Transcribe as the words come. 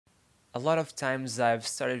A lot of times I've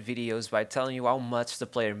started videos by telling you how much the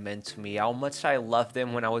player meant to me, how much I loved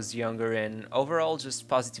them when I was younger, and overall just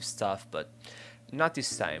positive stuff, but not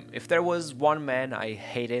this time. If there was one man I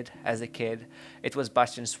hated as a kid, it was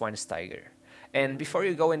Bastian Schweinsteiger. And before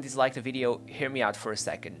you go and dislike the video, hear me out for a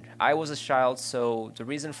second. I was a child, so the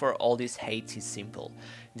reason for all this hate is simple.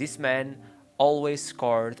 This man always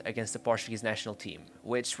scored against the Portuguese national team,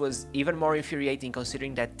 which was even more infuriating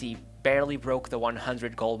considering that he barely broke the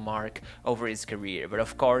 100 goal mark over his career. But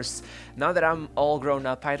of course, now that I'm all grown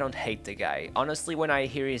up, I don't hate the guy. Honestly, when I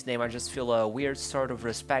hear his name, I just feel a weird sort of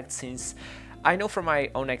respect since I know from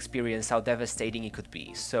my own experience how devastating it could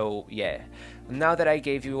be. So yeah, now that I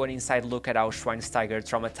gave you an inside look at how Schweinsteiger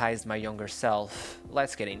traumatized my younger self,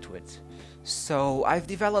 let's get into it. So, I've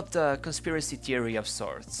developed a conspiracy theory of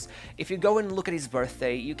sorts. If you go and look at his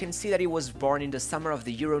birthday, you can see that he was born in the summer of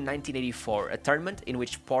the Euro 1984, a tournament in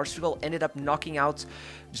which Portugal ended up knocking out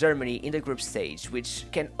Germany in the group stage, which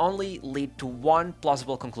can only lead to one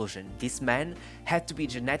plausible conclusion. This man had to be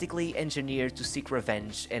genetically engineered to seek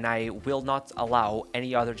revenge, and I will not allow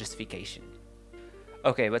any other justification.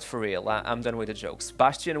 Okay, but for real, I'm done with the jokes.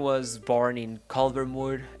 Bastian was born in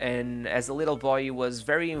Kalvermoor, and as a little boy he was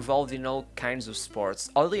very involved in all kinds of sports.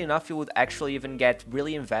 Oddly enough, he would actually even get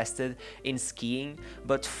really invested in skiing,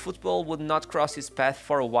 but football would not cross his path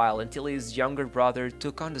for a while until his younger brother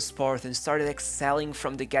took on the sport and started excelling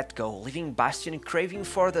from the get-go, leaving Bastian craving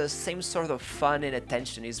for the same sort of fun and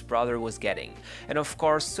attention his brother was getting. And of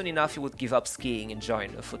course, soon enough he would give up skiing and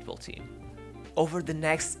join a football team. Over the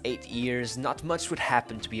next 8 years, not much would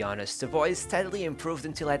happen, to be honest. The boy steadily improved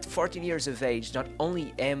until at 14 years of age, not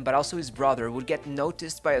only him but also his brother would get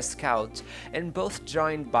noticed by a scout and both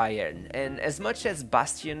joined Bayern. And as much as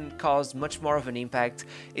Bastian caused much more of an impact,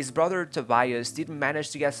 his brother Tobias did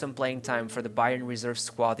manage to get some playing time for the Bayern reserve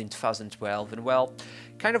squad in 2012, and well,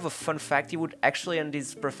 kind of a fun fact, he would actually end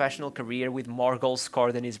his professional career with more goals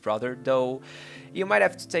scored than his brother, though you might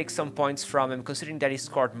have to take some points from him considering that he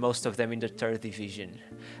scored most of them in the third division.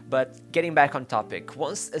 But getting back on topic,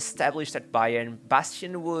 once established at Bayern,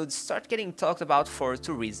 Bastian would start getting talked about for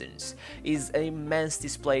two reasons: his immense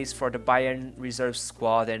displays for the Bayern reserve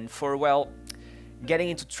squad and for, well, getting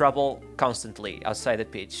into trouble constantly outside the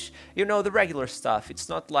pitch. You know, the regular stuff. It's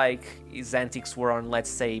not like his antics were on,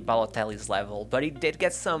 let's say, Balotelli's level, but he did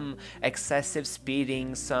get some excessive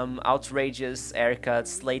speeding, some outrageous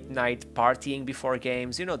haircuts, late night partying before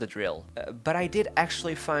games, you know the drill. But I did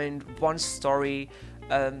actually find one story,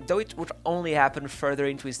 though it would only happen further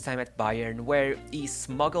into his time at Bayern, where he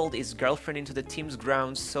smuggled his girlfriend into the team's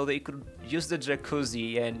grounds so they could use the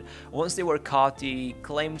jacuzzi, and once they were caught he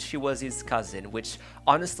claimed she was his cousin, which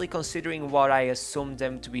honestly, considering what I assumed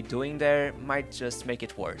them to be doing there, might just make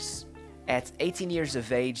it worse. At 18 years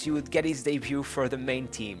of age, he would get his debut for the main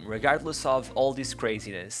team, regardless of all this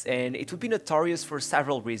craziness, and it would be notorious for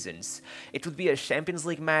several reasons. It would be a Champions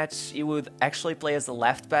League match, he would actually play as a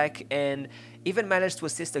left back, and even managed to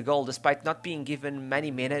assist a goal despite not being given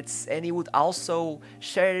many minutes, and he would also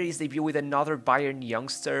share his debut with another Bayern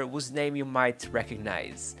youngster whose name you might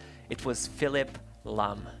recognize. It was Philipp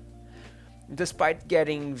Lahm. Despite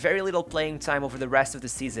getting very little playing time over the rest of the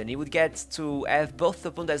season, he would get to add both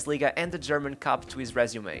the Bundesliga and the German Cup to his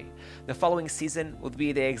resume. The following season would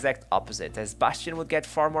be the exact opposite, as Bastian would get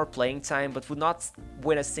far more playing time but would not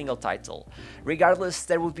win a single title. Regardless,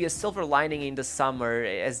 there would be a silver lining in the summer,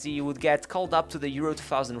 as he would get called up to the Euro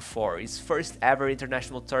 2004, his first ever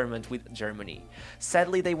international tournament with Germany.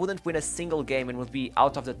 Sadly, they wouldn't win a single game and would be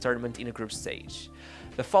out of the tournament in a group stage.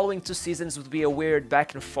 The following two seasons would be a weird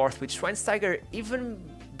back and forth, with Schweinsteiger even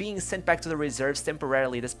being sent back to the reserves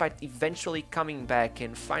temporarily despite eventually coming back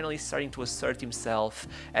and finally starting to assert himself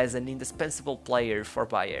as an indispensable player for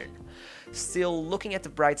Bayern. Still, looking at the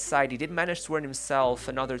bright side, he did manage to earn himself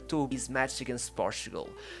another two in his match against Portugal,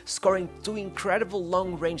 scoring two incredible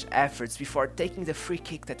long-range efforts before taking the free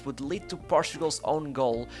kick that would lead to Portugal's own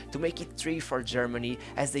goal to make it 3 for Germany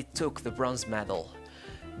as they took the bronze medal.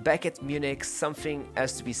 Back at Munich, something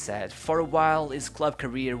has to be said. For a while, his club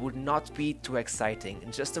career would not be too exciting,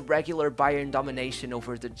 just a regular Bayern domination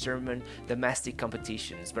over the German domestic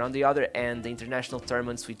competitions, but on the other hand, the international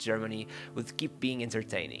tournaments with Germany would keep being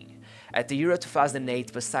entertaining. At the Euro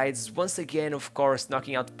 2008, besides once again, of course,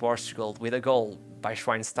 knocking out Portugal with a goal by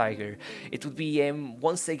Schweinsteiger, it would be him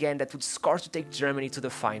once again that would score to take Germany to the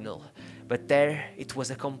final. But there, it was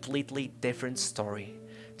a completely different story.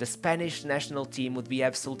 The Spanish national team would be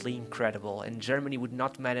absolutely incredible, and Germany would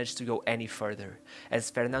not manage to go any further, as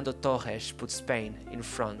Fernando Torres put Spain in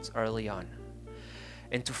front early on.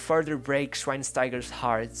 And to further break Schweinsteiger's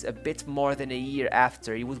heart, a bit more than a year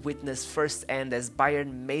after, he would witness firsthand as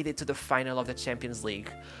Bayern made it to the final of the Champions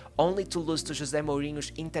League, only to lose to Jose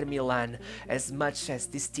Mourinho's Inter Milan. As much as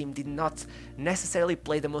this team did not necessarily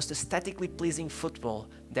play the most aesthetically pleasing football,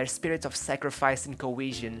 their spirit of sacrifice and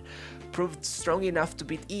cohesion proved strong enough to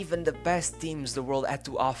beat even the best teams the world had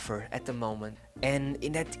to offer at the moment. And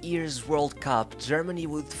in that year's World Cup, Germany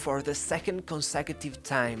would for the second consecutive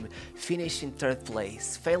time finish in third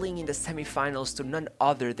place, failing in the semi-finals to none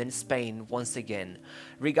other than Spain once again.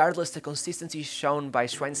 Regardless, the consistency shown by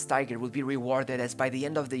Schweinsteiger would be rewarded, as by the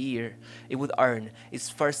end of the year, it would earn its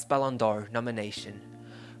first Ballon d'Or nomination.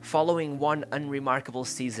 Following one unremarkable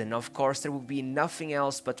season, of course, there would be nothing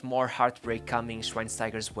else but more heartbreak coming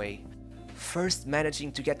Schweinsteiger's way. First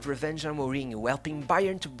managing to get revenge on Mourinho, helping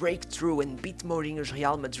Bayern to break through and beat Mourinho's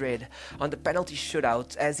Real Madrid on the penalty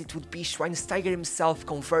shootout, as it would be Schweinsteiger himself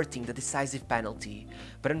converting the decisive penalty.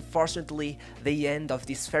 But unfortunately, the end of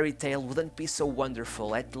this fairy tale wouldn't be so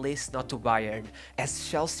wonderful, at least not to Bayern, as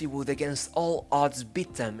Chelsea would against all odds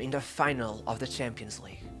beat them in the final of the Champions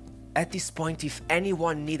League. At this point, if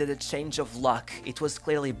anyone needed a change of luck, it was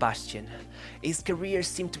clearly Bastian. His career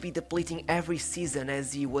seemed to be depleting every season,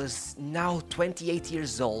 as he was now 28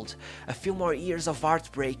 years old, a few more years of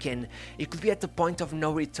heartbreak and it could be at the point of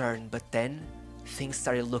no return, but then things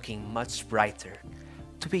started looking much brighter.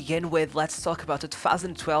 To begin with, let's talk about the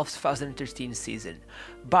 2012-2013 season.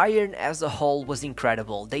 Bayern as a whole was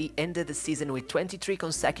incredible. They ended the season with 23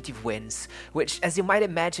 consecutive wins, which, as you might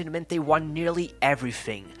imagine, meant they won nearly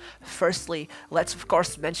everything. Firstly, let's of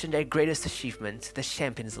course mention their greatest achievement, the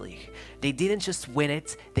Champions League. They didn't just win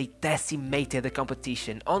it, they decimated the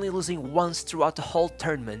competition, only losing once throughout the whole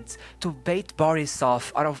tournament, to bait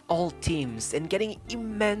Borisov out of all teams and getting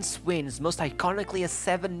immense wins, most iconically a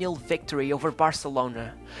 7-0 victory over Barcelona.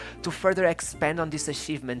 To further expand on this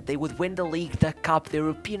achievement, they would win the league, the cup, the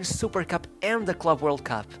European Super Cup and the Club World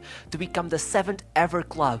Cup, to become the 7th ever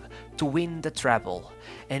club to win the treble,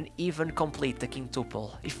 and even complete the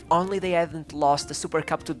quintuple. If only they hadn't lost the Super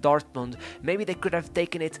Cup to Dortmund, maybe they could have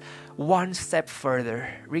taken it one step further.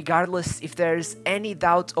 Regardless, if there's any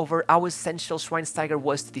doubt over how essential Schweinsteiger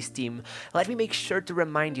was to this team, let me make sure to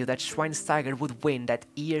remind you that Schweinsteiger would win that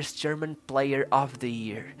year's German Player of the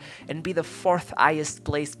Year, and be the 4th highest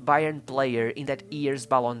placed Bayern player in that year's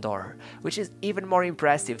Ballon d'Or, which is even more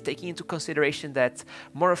impressive taking into consideration that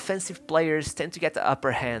more offensive players tend to get the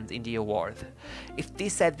upper hand in the award. If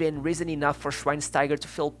this had been reason enough for Schweinsteiger to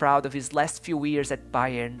feel proud of his last few years at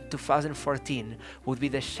Bayern, 2014 would be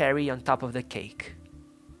the cherry on top of the cake.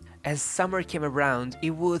 As summer came around,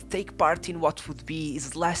 he would take part in what would be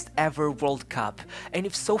his last ever World Cup, and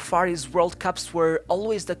if so far his World Cups were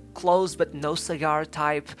always the close but no cigar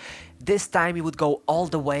type, this time he would go all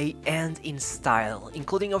the way and in style,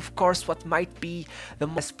 including of course what might be the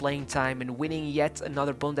most playing time and winning yet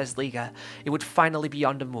another Bundesliga. It would finally be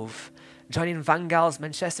on the move, joining Van Gaal's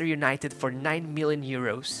Manchester United for 9 million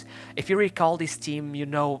euros. If you recall this team, you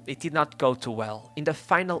know it did not go too well. In the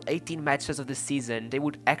final 18 matches of the season, they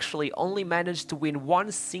would actually only manage to win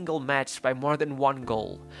one single match by more than one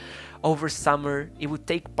goal. Over summer, he would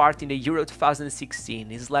take part in the Euro 2016,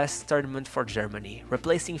 his last tournament for Germany,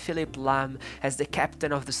 replacing Philipp Lahm as the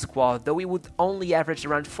captain of the squad, though he would only average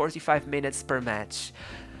around 45 minutes per match,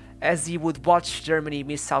 as he would watch Germany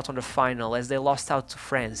miss out on the final as they lost out to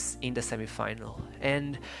France in the semi-final.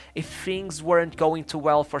 And if things weren't going too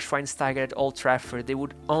well for Schweinsteiger at Old Trafford, they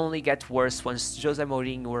would only get worse once Jose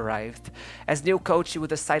Mourinho arrived. As new coach, he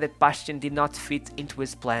would decide that Bastian did not fit into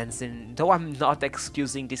his plans, and though I'm not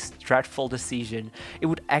excusing this dreadful decision, it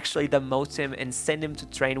would actually demote him and send him to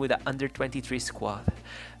train with the under-23 squad.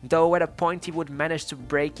 Though at a point he would manage to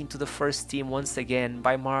break into the first team once again,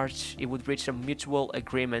 by March he would reach a mutual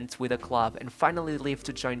agreement with the club and finally leave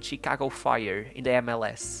to join Chicago Fire in the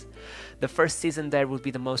MLS. The first season there would be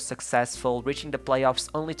the most successful, reaching the playoffs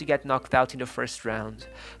only to get knocked out in the first round.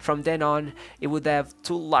 From then on, it would have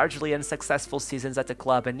 2 largely unsuccessful seasons at the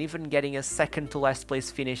club and even getting a second to last place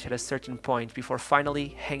finish at a certain point before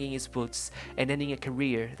finally hanging his boots and ending a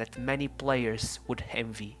career that many players would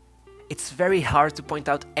envy. It's very hard to point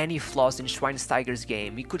out any flaws in Schweinsteiger's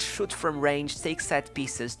game. He could shoot from range, take set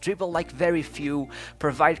pieces, dribble like very few,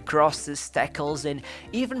 provide crosses, tackles, and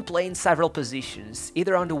even play in several positions.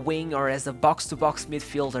 Either on the wing or as a box-to-box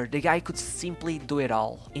midfielder, the guy could simply do it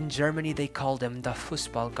all. In Germany they called him the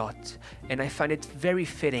Fußballgott, and I find it very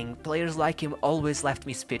fitting. Players like him always left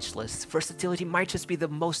me speechless. Versatility might just be the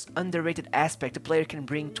most underrated aspect a player can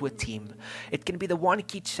bring to a team. It can be the one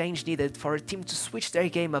key change needed for a team to switch their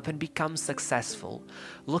game up and become become successful.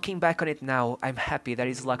 Looking back on it now, I'm happy that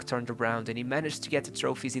his luck turned around and he managed to get the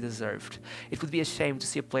trophies he deserved. It would be a shame to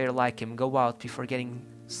see a player like him go out before getting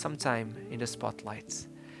some time in the spotlight.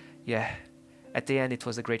 Yeah, at the end it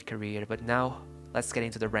was a great career, but now let's get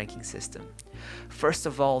into the ranking system. First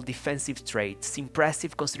of all, defensive traits,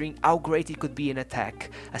 impressive considering how great he could be in attack,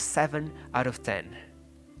 a 7 out of 10.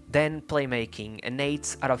 Then playmaking, an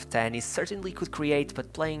 8 out of 10. He certainly could create,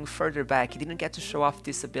 but playing further back he didn't get to show off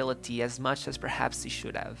this ability as much as perhaps he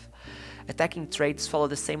should have. Attacking traits follow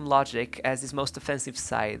the same logic as his most offensive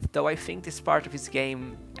side, though I think this part of his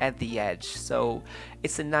game had the edge, so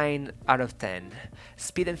it's a 9 out of 10.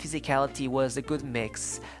 Speed and physicality was a good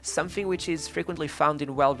mix, something which is frequently found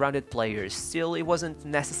in well-rounded players. Still, it wasn't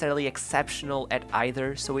necessarily exceptional at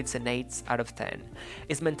either, so it's an 8 out of 10.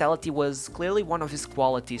 His mentality was clearly one of his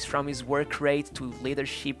qualities, from his work rate to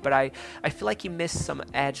leadership, but I feel like he missed some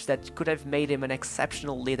edge that could have made him an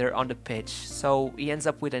exceptional leader on the pitch, so he ends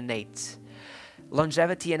up with an 8.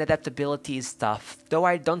 Longevity and adaptability is tough, though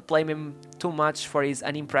I don't blame him too much for his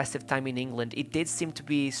unimpressive time in England. It did seem to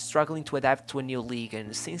be struggling to adapt to a new league,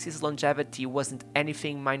 and since his longevity wasn't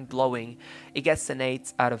anything mind-blowing, it gets an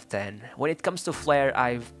 8 out of 10. When it comes to flair,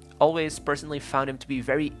 I've always personally found him to be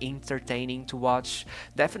very entertaining to watch,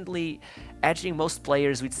 definitely edging most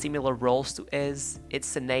players with similar roles to his.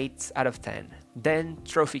 It's an 8 out of 10. Then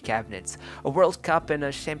trophy cabinets. A World Cup and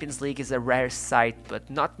a Champions League is a rare sight, but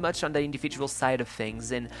not much on the individual side of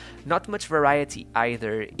things, and not much variety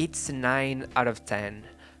either. It's a 9 out of 10.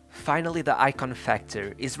 Finally, the icon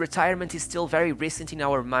factor. His retirement is still very recent in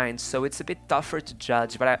our minds, so it's a bit tougher to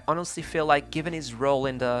judge, but I honestly feel like given his role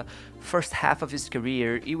in the first half of his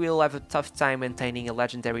career, he will have a tough time maintaining a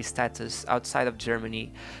legendary status outside of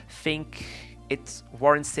Germany. Think it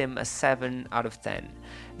warrants him a 7 out of 10.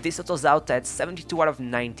 This totals out at 72 out of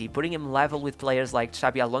 90, putting him level with players like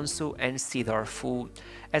Xabi Alonso and Seedorf, who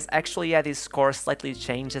has actually had his score slightly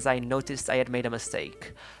changed as I noticed I had made a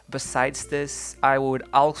mistake. Besides this, I would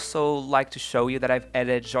also like to show you that I've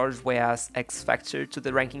added George Weah's X Factor to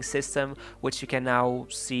the ranking system, which you can now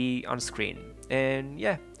see on screen. And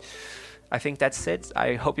yeah, I think that's it.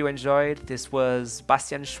 I hope you enjoyed. This was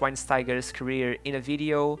Bastian Schweinsteiger's career in a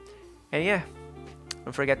video. And yeah,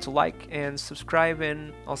 don't forget to like and subscribe,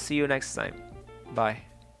 and I'll see you next time. Bye.